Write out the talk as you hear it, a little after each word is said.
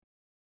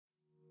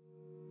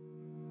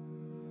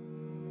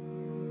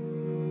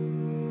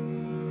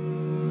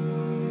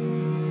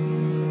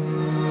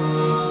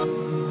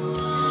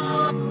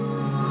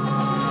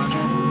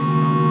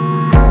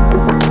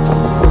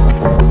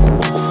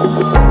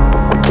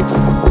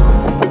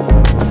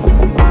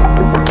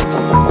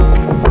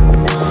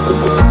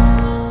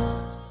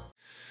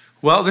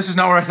Well, this is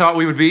not where I thought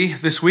we would be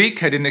this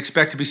week. I didn't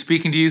expect to be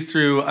speaking to you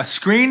through a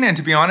screen, and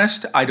to be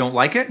honest, I don't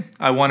like it.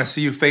 I want to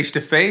see you face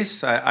to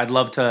face. I'd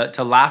love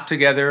to laugh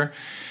together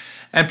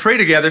and pray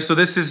together. So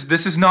this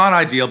is not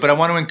ideal, but I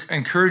want to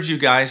encourage you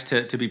guys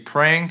to be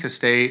praying, to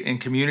stay in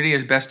community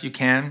as best you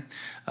can,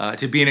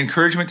 to be an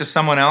encouragement to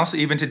someone else,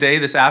 even today,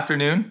 this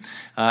afternoon,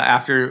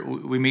 after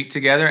we meet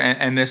together,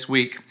 and this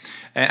week.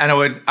 And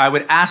I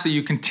would ask that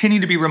you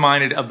continue to be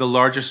reminded of the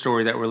larger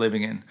story that we're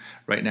living in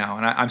right now.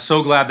 And I'm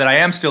so glad that I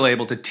am still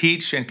able to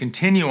teach and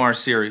continue our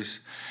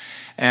series.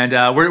 And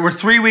we're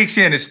 3 weeks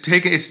in.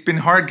 It's been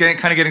hard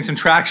getting some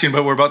traction,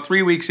 but we're about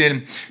 3 weeks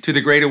in to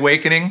the Great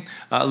Awakening,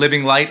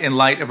 living light in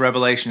light of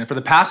Revelation. And for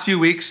the past few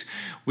weeks,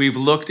 we've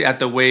looked at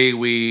the way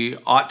we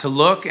ought to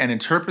look and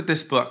interpret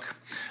this book.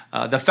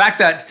 The fact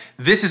that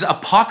this is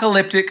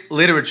apocalyptic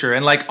literature,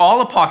 and like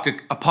all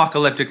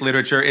apocalyptic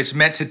literature, it's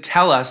meant to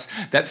tell us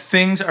that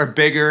things are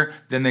bigger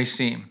than they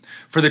seem.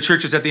 For the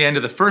churches at the end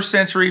of the first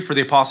century, for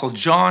the Apostle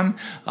John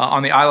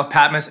on the Isle of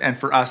Patmos, and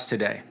for us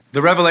today.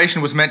 The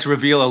revelation was meant to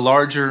reveal a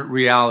larger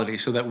reality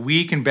so that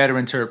we can better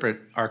interpret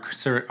our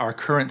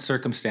current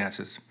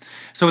circumstances.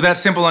 So with that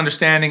simple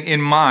understanding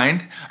in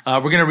mind,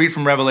 we're going to read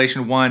from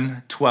Revelation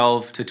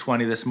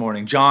 1:12-20 this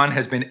morning. John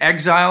has been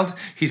exiled.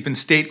 He's been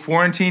state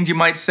quarantined, you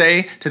might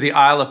say, to the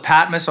Isle of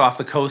Patmos off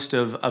the coast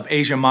of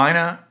Asia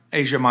Minor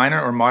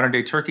or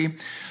modern-day Turkey,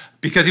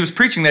 because he was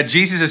preaching that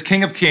Jesus is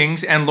King of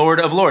Kings and Lord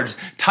of Lords,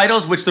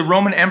 titles which the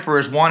Roman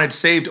emperors wanted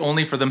saved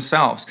only for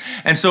themselves.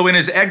 And so in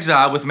his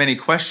exile, with many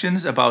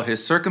questions about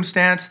his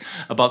circumstance,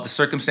 about the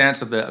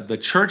circumstance of the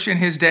church in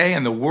his day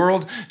and the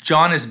world,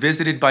 John is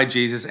visited by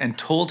Jesus and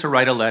told to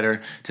write a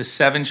letter to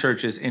 7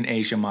 churches in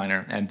Asia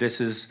Minor. And this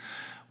is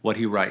what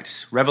he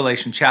writes.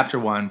 Revelation chapter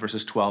 1,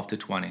 verses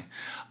 12-20.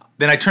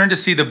 Then I turned to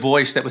see the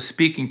voice that was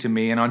speaking to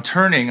me, and on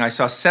turning, I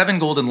saw 7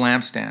 golden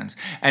lampstands.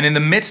 And in the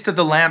midst of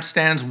the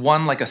lampstands,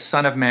 one like a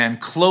son of man,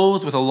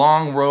 clothed with a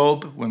long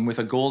robe and with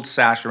a gold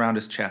sash around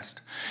his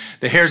chest.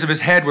 The hairs of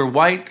his head were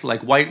white,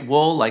 like white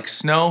wool, like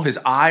snow. His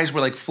eyes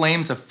were like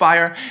flames of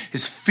fire.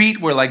 His feet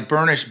were like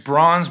burnished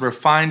bronze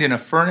refined in a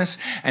furnace,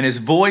 and his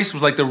voice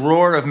was like the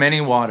roar of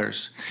many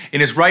waters. In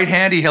his right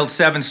hand he held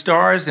 7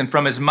 stars, and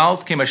from his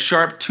mouth came a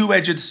sharp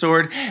 2-edged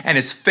sword, and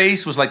his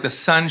face was like the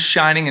sun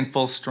shining in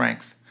full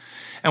strength.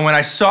 And when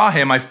I saw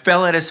him, I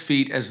fell at his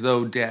feet as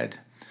though dead.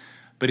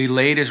 But he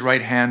laid his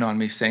right hand on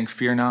me, saying,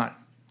 "Fear not.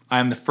 I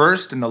am the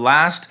first and the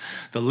last,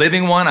 the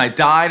living one. I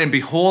died, and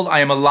behold, I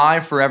am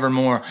alive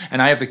forevermore,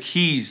 and I have the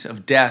keys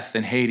of death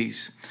and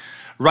Hades.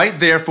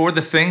 Write therefore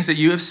the things that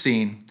you have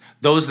seen,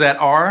 those that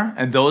are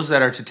and those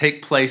that are to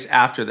take place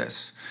after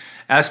this.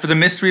 As for the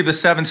mystery of the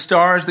 7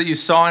 stars that you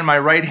saw in my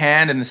right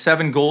hand and the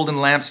 7 golden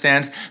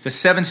lampstands, the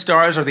 7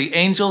 stars are the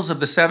angels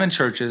of the 7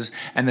 churches,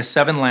 and the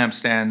 7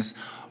 lampstands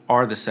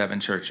are the 7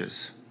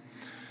 churches."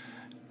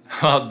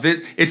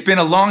 It's been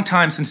a long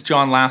time since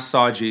John last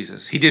saw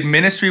Jesus. He did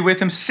ministry with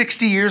him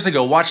 60 years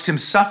ago, watched him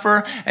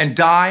suffer and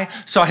die,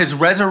 saw his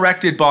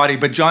resurrected body,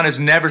 but John has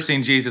never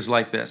seen Jesus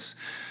like this.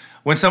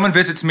 When someone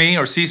visits me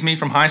or sees me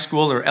from high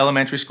school or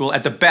elementary school,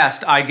 at the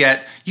best I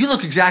get, "You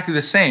look exactly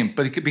the same,"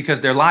 but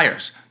because they're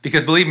liars.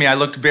 Because believe me, I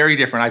looked very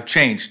different. I've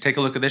changed. Take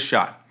a look at this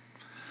shot.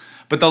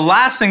 But the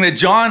last thing that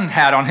John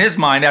had on his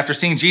mind after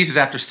seeing Jesus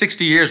after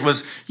 60 years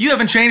was, "You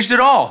haven't changed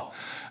at all."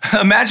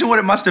 Imagine what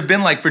it must have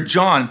been like for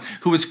John,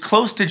 who was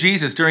close to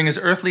Jesus during his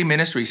earthly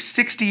ministry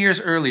 60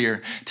 years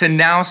earlier, to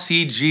now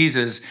see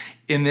Jesus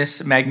in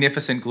this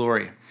magnificent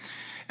glory.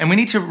 And we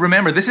need to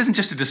remember, this isn't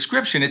just a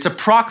description, it's a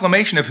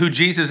proclamation of who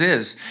Jesus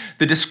is.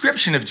 The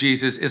description of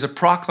Jesus is a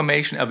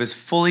proclamation of his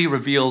fully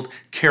revealed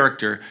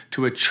character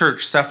to a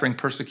church suffering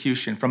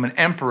persecution from an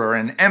emperor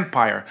and an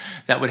empire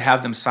that would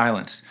have them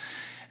silenced.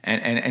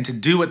 And to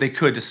do what they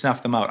could to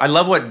snuff them out. I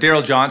love what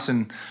Darrell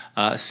Johnson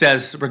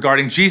says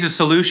regarding Jesus'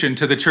 solution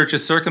to the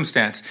church's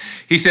circumstance.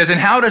 He says, "And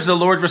how does the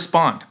Lord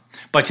respond?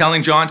 By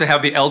telling John to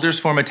have the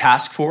elders form a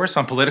task force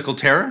on political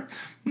terror?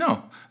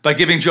 No. By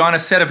giving John a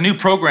set of new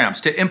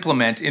programs to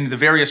implement in the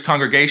various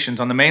congregations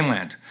on the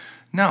mainland?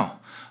 No.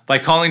 By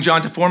calling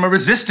John to form a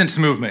resistance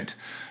movement?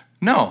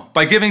 No.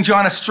 By giving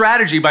John a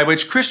strategy by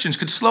which Christians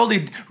could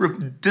slowly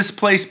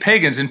displace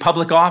pagans in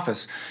public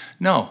office?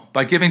 No.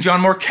 By giving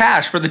John more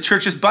cash for the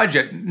church's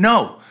budget?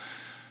 No.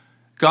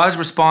 God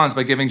responds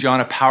by giving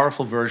John a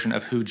powerful version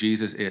of who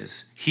Jesus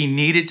is. He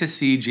needed to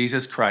see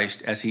Jesus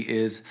Christ as he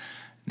is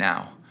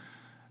now.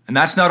 And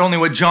that's not only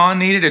what John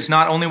needed, it's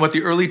not only what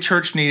the early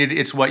church needed,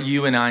 it's what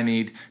you and I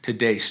need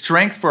today.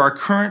 Strength for our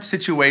current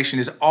situation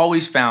is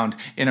always found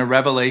in a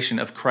revelation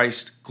of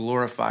Christ's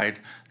glorified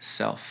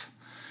self.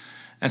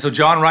 And so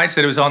John writes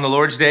that it was on the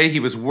Lord's day, he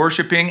was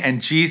worshiping,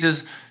 and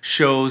Jesus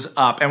shows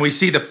up. And we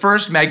see the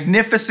first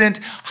magnificent,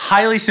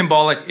 highly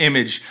symbolic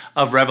image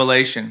of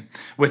Revelation,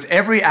 with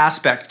every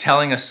aspect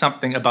telling us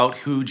something about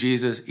who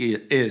Jesus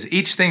is,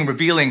 each thing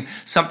revealing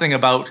something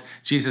about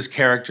Jesus'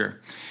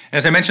 character. And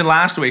as I mentioned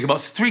last week, about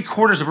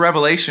 3/4 of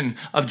Revelation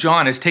of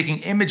John is taking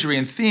imagery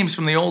and themes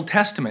from the Old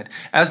Testament,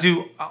 as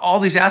do all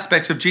these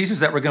aspects of Jesus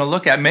that we're going to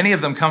look at. Many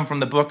of them come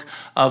from the book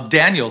of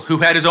Daniel, who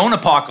had his own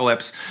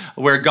apocalypse,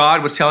 where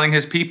God was telling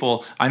his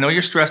people, I know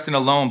you're stressed and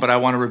alone, but I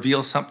want to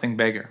reveal something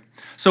bigger.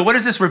 So what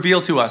does this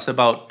reveal to us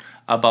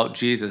about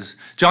Jesus?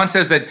 John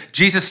says that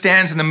Jesus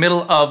stands in the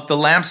middle of the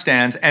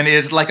lampstands and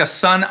is like a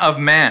son of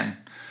man.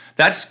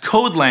 That's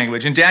code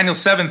language. In Daniel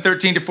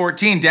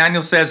 7:13-14,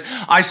 Daniel says,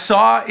 I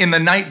saw in the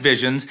night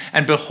visions,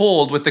 and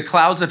behold, with the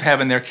clouds of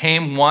heaven there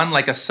came one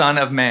like a son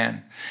of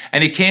man.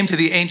 And he came to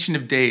the Ancient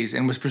of Days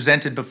and was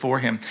presented before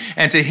him.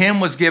 And to him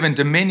was given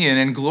dominion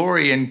and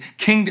glory and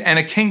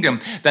a kingdom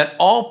that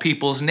all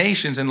peoples,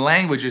 nations, and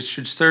languages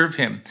should serve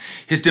him.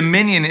 His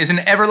dominion is an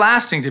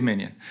everlasting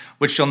dominion,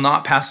 which shall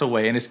not pass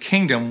away, and his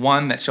kingdom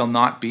one that shall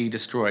not be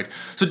destroyed.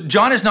 So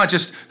John is not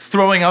just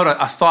throwing out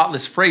a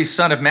thoughtless phrase,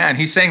 son of man.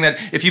 He's saying that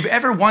if you've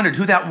ever wondered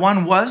who that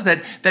one was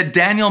that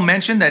Daniel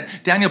mentioned,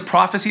 that Daniel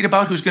prophesied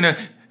about, who's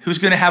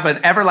going to have an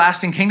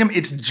everlasting kingdom,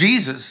 it's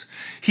Jesus.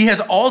 He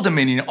has all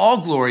dominion, all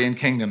glory and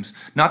kingdoms.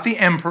 Not the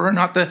emperor,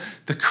 not the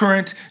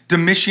current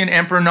Domitian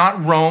emperor,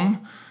 not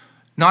Rome,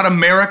 not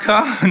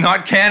America,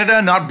 not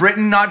Canada, not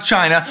Britain, not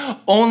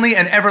China. Only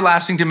an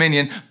everlasting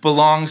dominion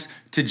belongs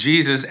to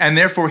Jesus, and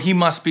therefore he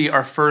must be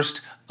our first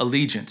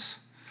allegiance.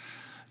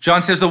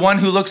 John says the one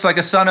who looks like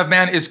a son of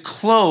man is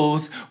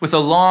clothed with a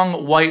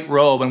long white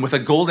robe and with a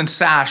golden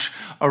sash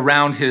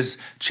around his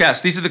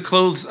chest. These are the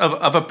clothes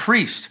of a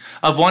priest,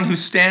 of one who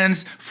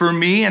stands for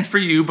me and for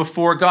you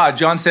before God.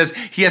 John says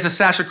he has a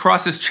sash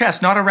across his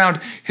chest, not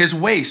around his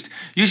waist.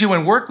 Usually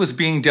when work was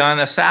being done,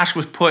 a sash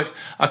was put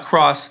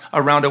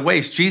around a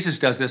waist. Jesus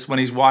does this when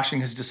he's washing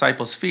his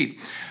disciples' feet.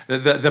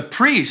 The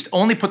priest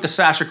only put the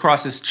sash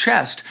across his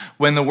chest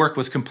when the work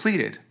was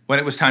completed, when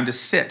it was time to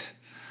sit.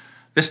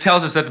 This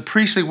tells us that the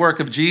priestly work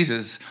of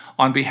Jesus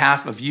on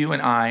behalf of you and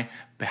I,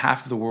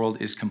 behalf of the world,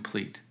 is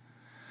complete.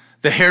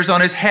 The hairs on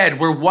his head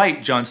were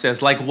white, John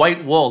says, like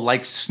white wool,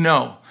 like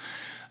snow.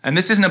 And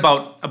this isn't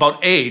about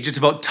age, it's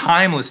about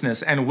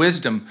timelessness and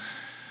wisdom.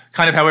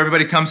 Kind of how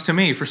everybody comes to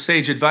me for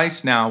sage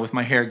advice now with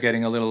my hair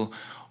getting a little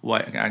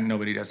white.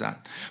 Nobody does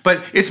that.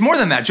 But it's more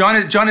than that.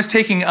 John is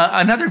taking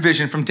another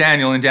vision from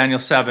Daniel in Daniel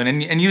 7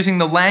 and using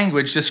the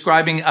language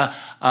describing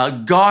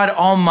a God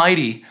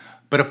Almighty,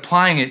 but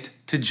applying it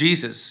to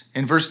Jesus.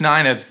 In verse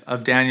 9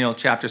 of Daniel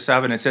chapter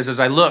 7, it says, as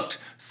I looked,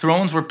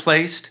 thrones were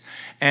placed,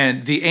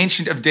 and the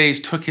Ancient of Days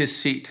took his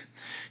seat.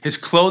 His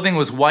clothing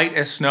was white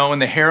as snow,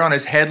 and the hair on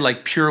his head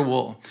like pure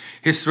wool.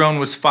 His throne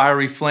was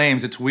fiery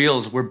flames. Its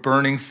wheels were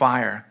burning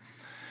fire.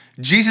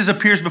 Jesus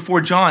appears before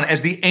John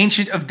as the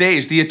Ancient of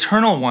Days, the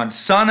Eternal One,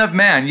 Son of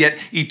Man, yet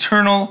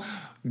eternal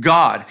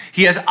God.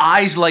 He has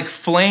eyes like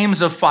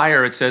flames of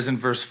fire, it says in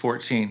verse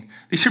 14.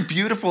 These are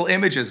beautiful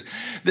images.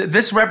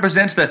 This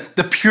represents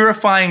the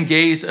purifying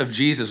gaze of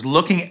Jesus,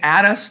 looking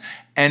at us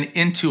and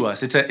into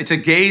us. It's a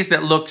gaze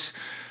that looks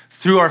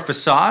through our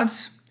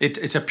facades.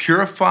 It's a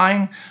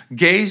purifying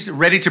gaze,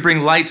 ready to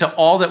bring light to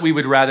all that we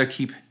would rather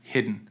keep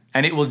hidden.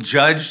 And it will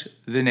judge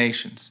the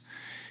nations.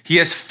 He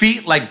has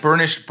feet like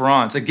burnished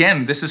bronze.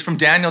 Again, this is from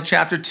Daniel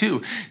chapter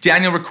 2.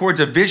 Daniel records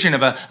a vision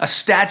of a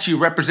statue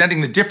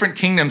representing the different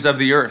kingdoms of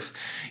the earth,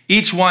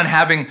 each one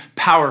having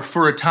power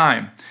for a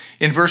time.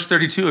 In verse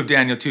 32 of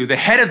Daniel 2, the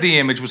head of the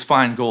image was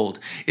fine gold.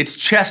 Its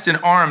chest and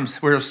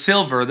arms were of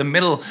silver, the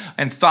middle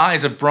and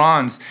thighs of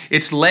bronze.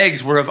 Its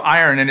legs were of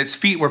iron, and its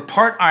feet were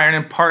part iron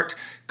and part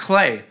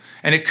clay.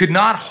 And it could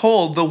not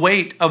hold the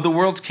weight of the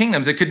world's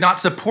kingdoms. It could not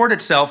support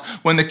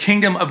itself when the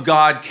kingdom of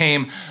God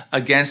came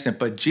against it.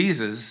 But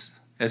Jesus,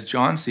 as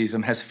John sees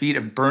him, has feet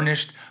of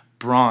burnished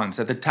bronze.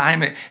 At the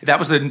time, that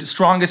was the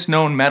strongest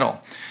known metal.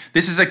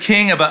 This is a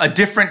king of a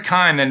different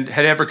kind than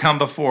had ever come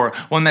before,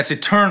 one that's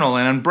eternal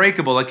and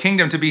unbreakable, a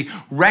kingdom to be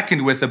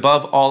reckoned with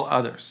above all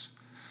others.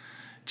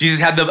 Jesus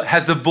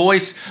has the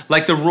voice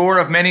like the roar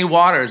of many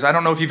waters. I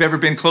don't know if you've ever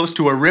been close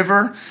to a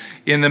river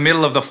in the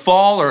middle of the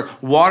fall, or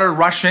water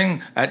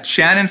rushing at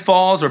Shannon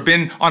Falls, or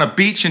been on a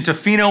beach in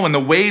Tofino when the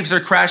waves are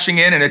crashing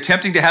in and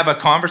attempting to have a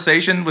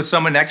conversation with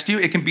someone next to you.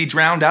 It can be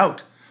drowned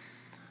out.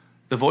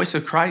 The voice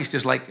of Christ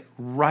is like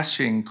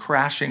rushing,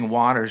 crashing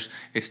waters.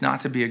 It's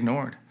not to be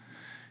ignored.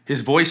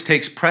 His voice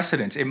takes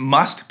precedence. It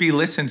must be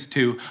listened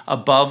to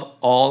above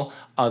all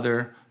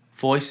other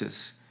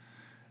voices.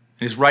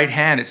 In his right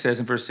hand, it says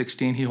in verse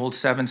 16, he holds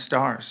 7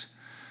 stars.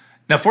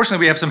 Now,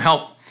 fortunately, we have some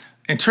help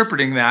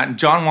interpreting that, and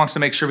John wants to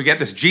make sure we get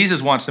this.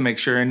 Jesus wants to make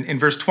sure. In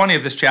verse 20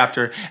 of this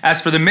chapter,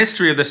 as for the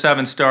mystery of the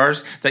 7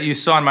 stars that you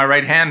saw in my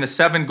right hand, the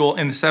 7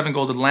 golden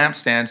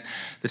lampstands,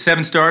 the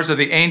 7 stars are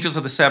the angels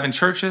of the 7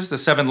 churches. The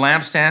 7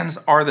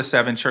 lampstands are the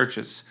 7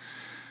 churches.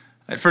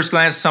 At first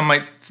glance, some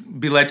might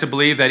be led to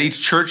believe that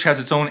each church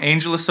has its own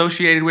angel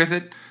associated with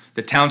it.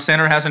 The town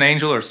center has an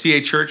angel, or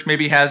CA Church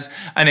maybe has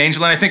an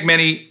angel. And I think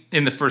many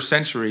in the first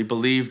century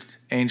believed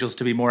angels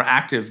to be more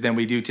active than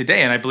we do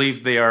today. And I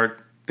believe they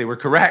were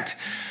correct.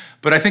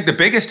 But I think the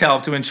biggest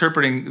help to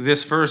interpreting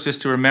this verse is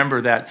to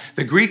remember that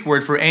the Greek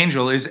word for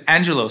angel is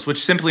angelos,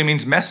 which simply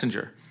means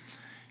messenger.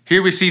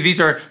 Here we see these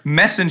are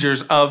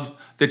messengers of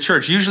the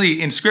church.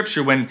 Usually in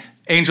Scripture, when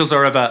angels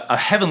are of a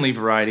heavenly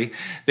variety,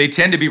 they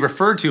tend to be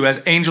referred to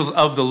as angels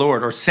of the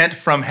Lord or sent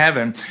from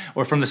heaven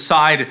or from the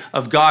side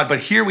of God. But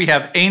here we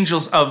have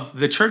angels of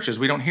the churches.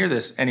 We don't hear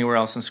this anywhere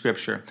else in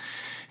Scripture.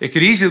 It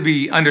could easily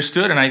be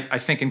understood, and I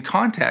think in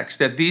context,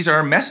 that these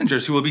are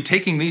messengers who will be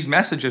taking these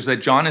messages that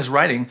John is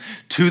writing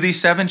to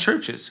these 7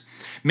 churches.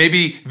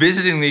 Maybe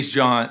visiting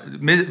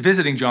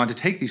John to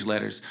take these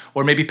letters,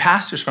 or maybe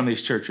pastors from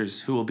these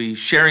churches who will be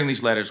sharing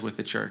these letters with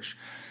the church.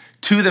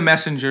 To the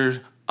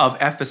messenger of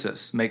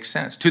Ephesus makes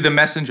sense. To the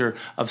messenger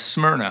of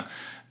Smyrna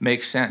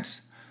makes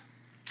sense.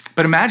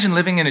 But imagine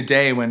living in a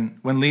day when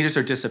leaders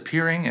are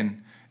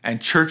disappearing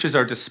and churches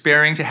are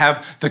despairing, to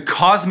have the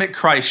cosmic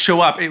Christ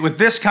show up with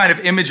this kind of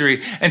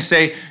imagery and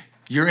say,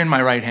 "You're in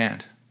my right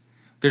hand.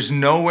 There's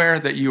nowhere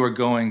that you are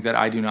going that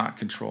I do not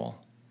control."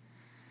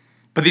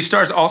 But these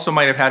stars also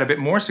might have had a bit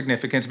more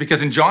significance,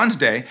 because in John's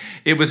day,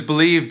 it was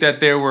believed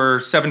that there were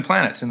 7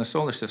 planets in the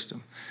solar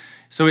system.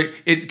 So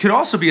it could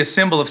also be a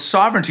symbol of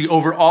sovereignty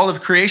over all of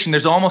creation.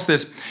 There's almost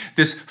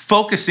this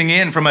focusing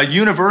in from a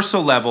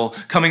universal level,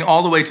 coming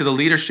all the way to the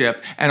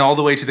leadership and all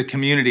the way to the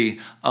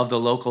community of the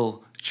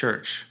local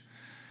church.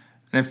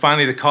 And then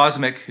finally, the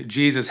cosmic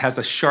Jesus has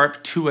a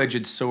sharp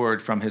 2-edged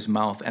sword from his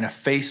mouth and a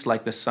face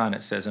like the sun,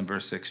 it says in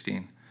verse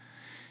 16.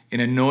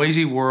 In a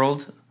noisy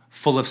world,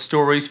 full of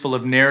stories, full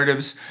of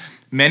narratives,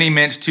 many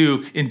meant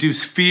to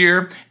induce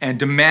fear and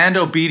demand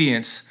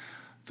obedience,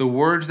 the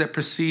words that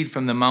proceed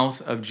from the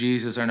mouth of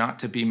Jesus are not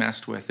to be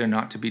messed with. They're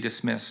not to be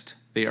dismissed.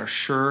 They are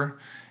sure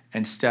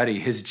and steady.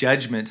 His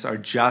judgments are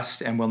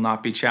just and will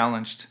not be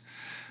challenged.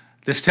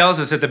 This tells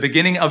us at the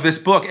beginning of this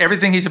book,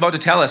 everything he's about to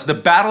tell us, the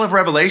battle of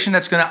Revelation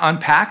that's going to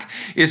unpack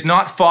is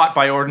not fought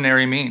by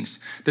ordinary means.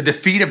 The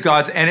defeat of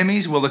God's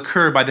enemies will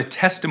occur by the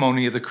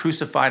testimony of the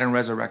crucified and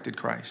resurrected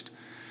Christ.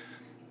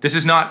 This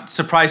is not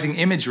surprising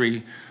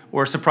imagery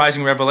or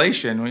surprising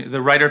revelation.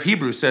 The writer of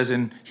Hebrews says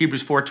in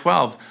Hebrews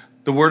 4:12,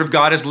 the word of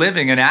God is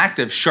living and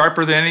active,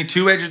 sharper than any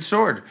 2-edged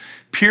sword,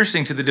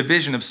 piercing to the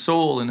division of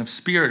soul and of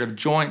spirit, of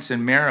joints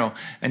and marrow,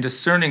 and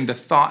discerning the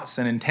thoughts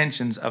and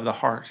intentions of the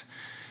heart.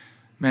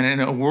 Man, in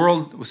a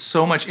world with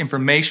so much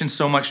information,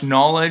 so much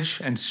knowledge,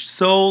 and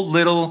so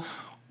little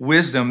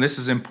wisdom, this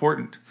is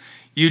important.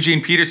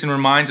 Eugene Peterson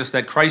reminds us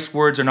that Christ's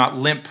words are not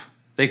limp.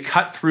 They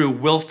cut through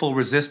willful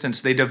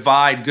resistance. They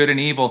divide good and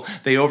evil.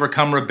 They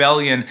overcome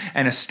rebellion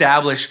and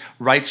establish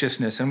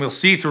righteousness. And we'll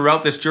see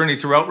throughout this journey,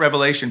 throughout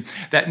Revelation,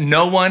 that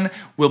no one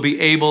will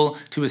be able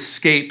to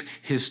escape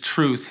his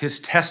truth, his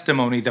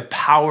testimony, the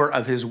power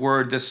of his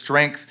word, the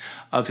strength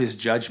of his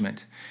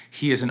judgment.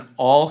 He is an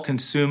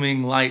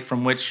all-consuming light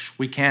from which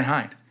we can't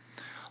hide.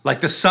 Like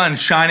the sun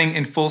shining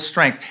in full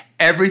strength,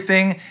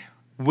 everything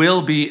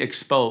will be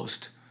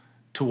exposed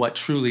to what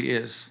truly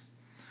is.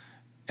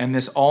 And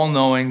this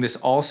all-knowing, this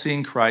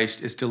all-seeing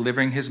Christ is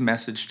delivering his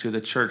message to the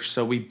church,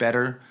 so we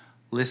better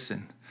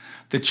listen.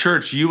 The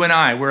church, you and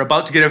I, we're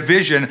about to get a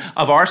vision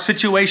of our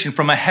situation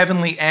from a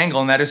heavenly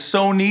angle, and that is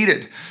so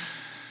needed.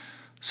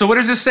 So what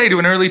does this say to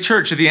an early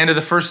church at the end of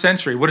the 1st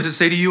century? What does it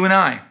say to you and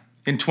I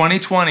in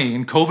 2020,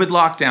 in COVID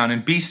lockdown,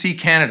 in BC,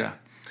 Canada?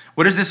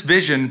 What does this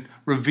vision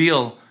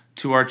reveal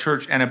to our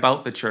church and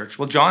about the church?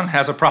 Well, John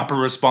has a proper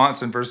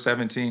response in verse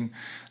 17.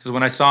 It says,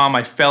 when I saw him,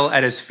 I fell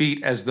at his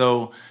feet as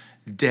though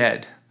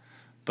dead.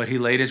 But he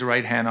laid his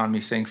right hand on me,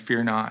 saying,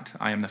 fear not,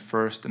 I am the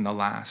first and the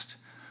last.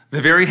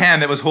 The very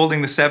hand that was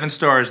holding the 7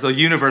 stars, the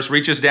universe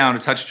reaches down to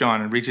touch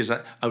John and reaches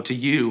out to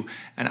you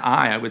and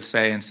I would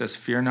say, and says,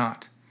 fear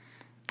not.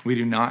 We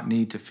do not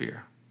need to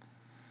fear.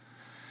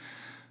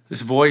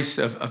 This voice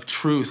of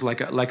truth,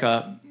 like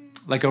a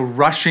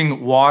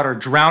rushing water,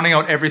 drowning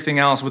out everything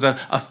else, with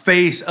a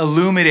face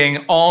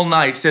illuminating all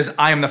night, says,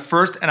 I am the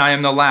first and I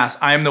am the last.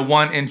 I am the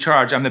one in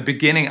charge. I'm the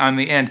beginning, I'm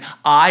the end.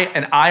 I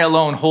and I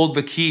alone hold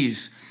the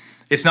keys.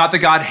 It's not the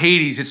god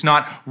Hades. It's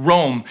not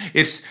Rome.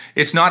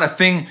 It's not a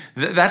thing.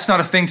 That's not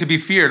a thing to be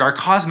feared. Our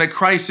cosmic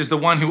Christ is the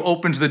one who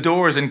opens the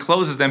doors and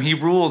closes them. He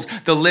rules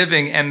the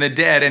living and the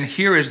dead. And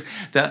here is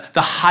the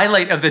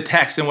highlight of the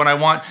text. And what I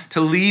want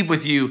to leave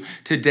with you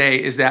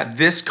today is that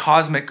this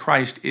cosmic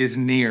Christ is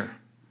near.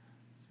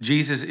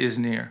 Jesus is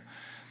near.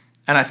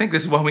 And I think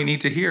this is what we need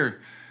to hear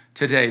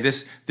today.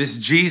 This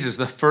Jesus,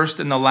 the first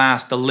and the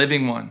last, the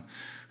living one,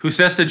 who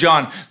says to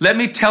John, let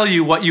me tell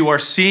you what you are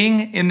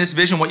seeing in this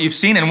vision, what you've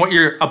seen and what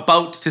you're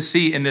about to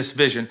see in this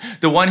vision.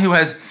 The one who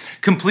has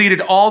completed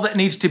all that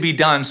needs to be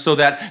done so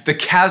that the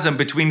chasm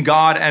between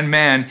God and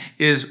man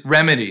is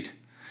remedied.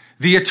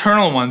 The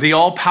eternal one, the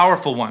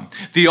all-powerful one,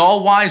 the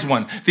all-wise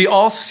one, the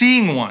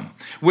all-seeing one,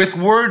 with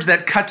words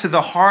that cut to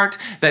the heart,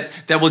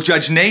 that will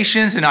judge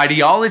nations and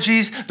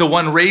ideologies, the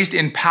one raised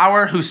in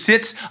power who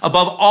sits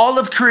above all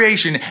of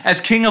creation as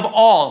king of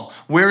all.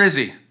 Where is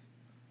he?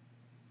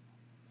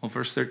 Well,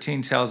 verse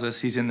 13 tells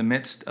us he's in the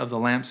midst of the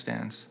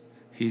lampstands.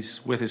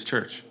 He's with his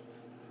church.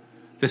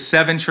 The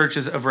 7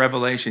 churches of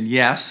Revelation,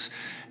 yes,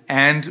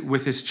 and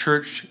with his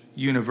church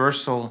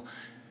universal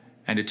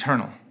and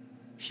eternal.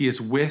 He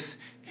is with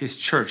his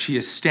church. He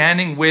is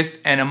standing with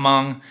and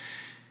among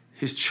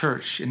his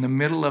church, in the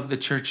middle of the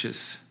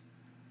churches.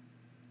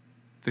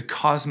 The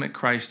cosmic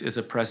Christ is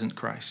a present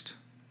Christ.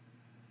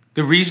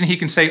 The reason he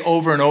can say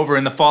over and over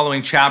in the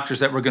following chapters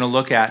that we're going to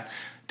look at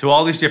to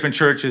all these different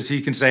churches,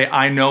 he can say,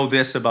 I know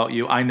this about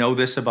you. I know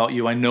this about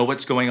you. I know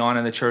what's going on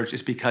in the church,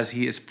 is because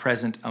he is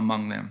present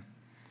among them.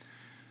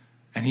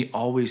 And he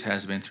always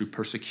has been, through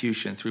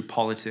persecution, through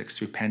politics,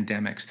 through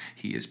pandemics.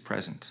 He is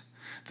present.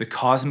 The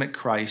cosmic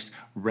Christ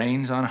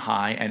reigns on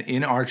high and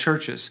in our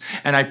churches.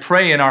 And I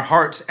pray in our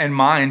hearts and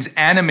minds,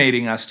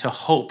 animating us to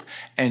hope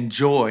and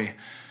joy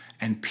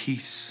and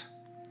peace.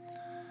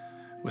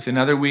 With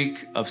another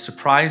week of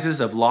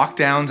surprises, of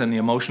lockdowns and the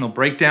emotional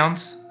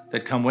breakdowns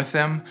that come with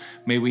them,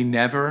 may we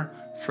never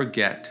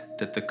forget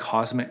that the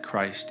cosmic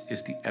Christ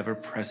is the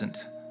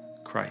ever-present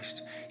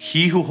Christ.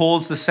 He who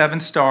holds the 7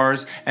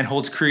 stars and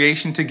holds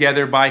creation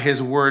together by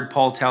his word,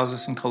 Paul tells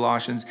us in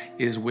Colossians,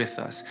 is with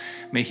us.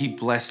 May he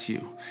bless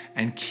you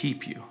and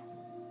keep you.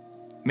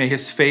 May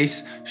his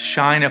face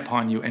shine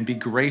upon you and be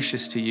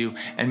gracious to you.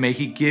 And may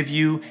he give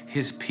you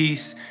his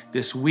peace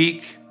this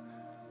week,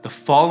 the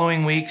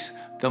following weeks,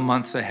 the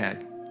months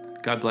ahead.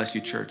 God bless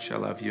you, church. I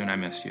love you and I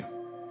miss you.